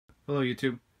Hello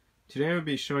YouTube. Today I will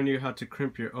be showing you how to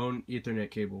crimp your own Ethernet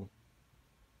cable.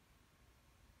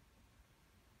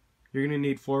 You're going to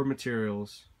need 4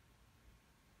 materials.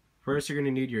 First you're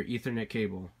going to need your Ethernet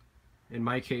cable. In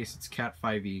my case it's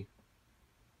CAT5e.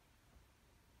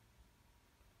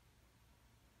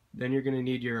 Then you're going to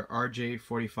need your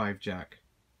RJ45 jack.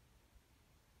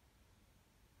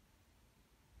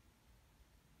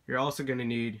 You're also going to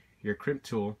need your crimp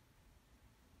tool.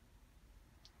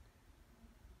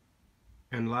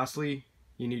 And lastly,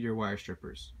 you need your wire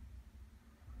strippers.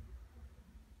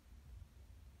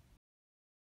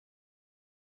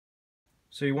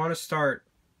 So you want to start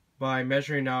by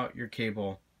measuring out your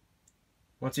cable.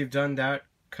 Once you've done that,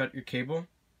 cut your cable.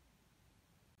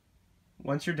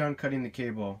 Once you're done cutting the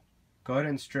cable, go ahead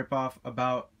and strip off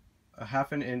about a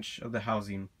 ½ inch of the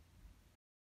housing.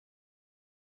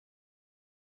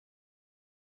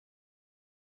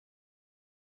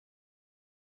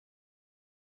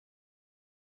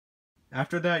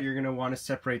 After that, you're going to want to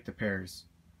separate the pairs.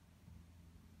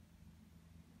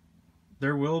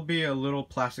 There will be a little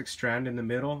plastic strand in the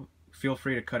middle. Feel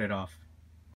free to cut it off.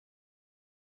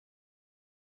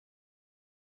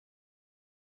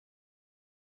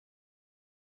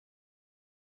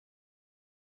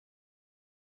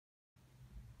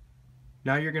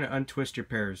 Now you're going to untwist your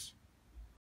pairs.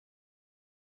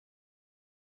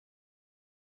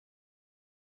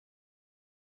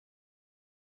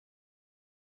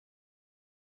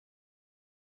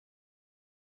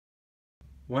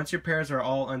 Once your pairs are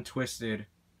all untwisted,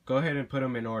 go ahead and put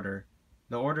them in order.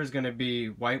 The order is going to be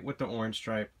white with the orange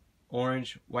stripe,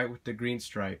 orange, white with the green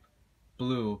stripe,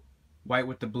 blue, white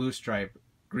with the blue stripe,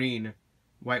 green,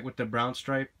 white with the brown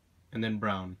stripe, and then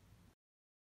brown.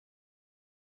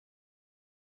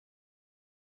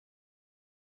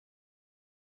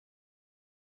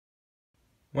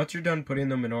 Once you're done putting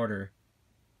them in order,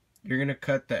 you're going to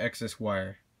cut the excess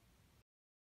wire.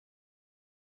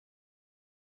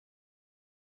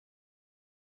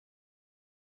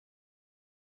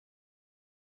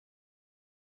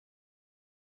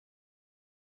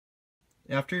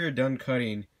 After you're done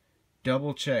cutting,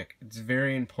 double check. It's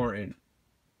very important.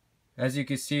 As you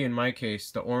can see in my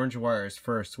case, the orange wire is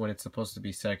first when it's supposed to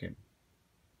be second.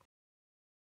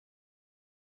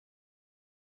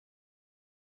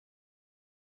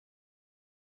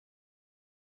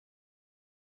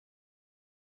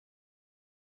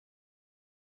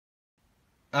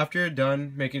 After you're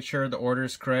done making sure the order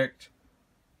is correct,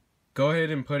 go ahead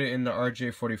and put it in the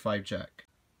RJ45 jack.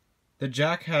 The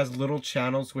jack has little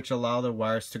channels which allow the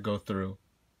wires to go through.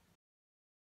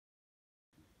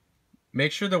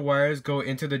 Make sure the wires go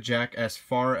into the jack as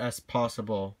far as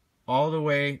possible, all the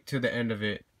way to the end of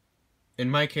it.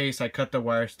 In my case, I cut the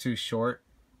wires too short,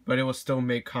 but it will still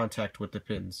make contact with the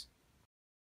pins.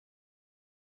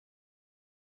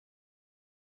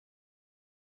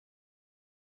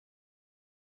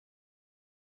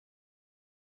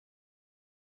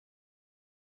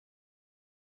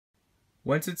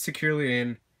 Once it's securely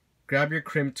in, grab your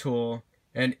crimp tool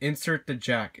and insert the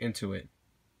jack into it.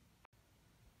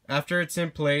 After it's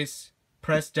in place,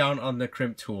 press down on the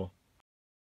crimp tool.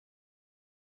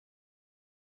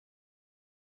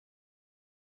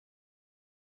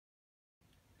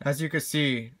 As you can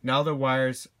see, now the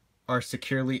wires are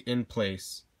securely in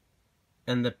place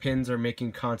and the pins are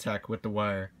making contact with the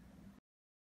wire.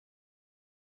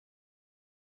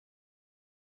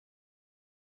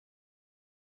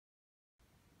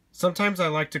 Sometimes I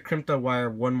like to crimp the wire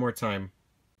one more time,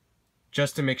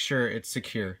 just to make sure it's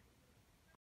secure.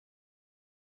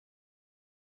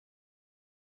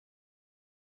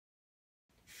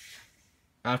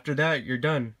 After that, you're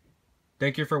done.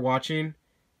 Thank you for watching.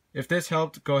 If this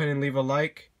helped, go ahead and leave a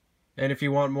like, and if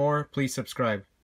you want more, please subscribe.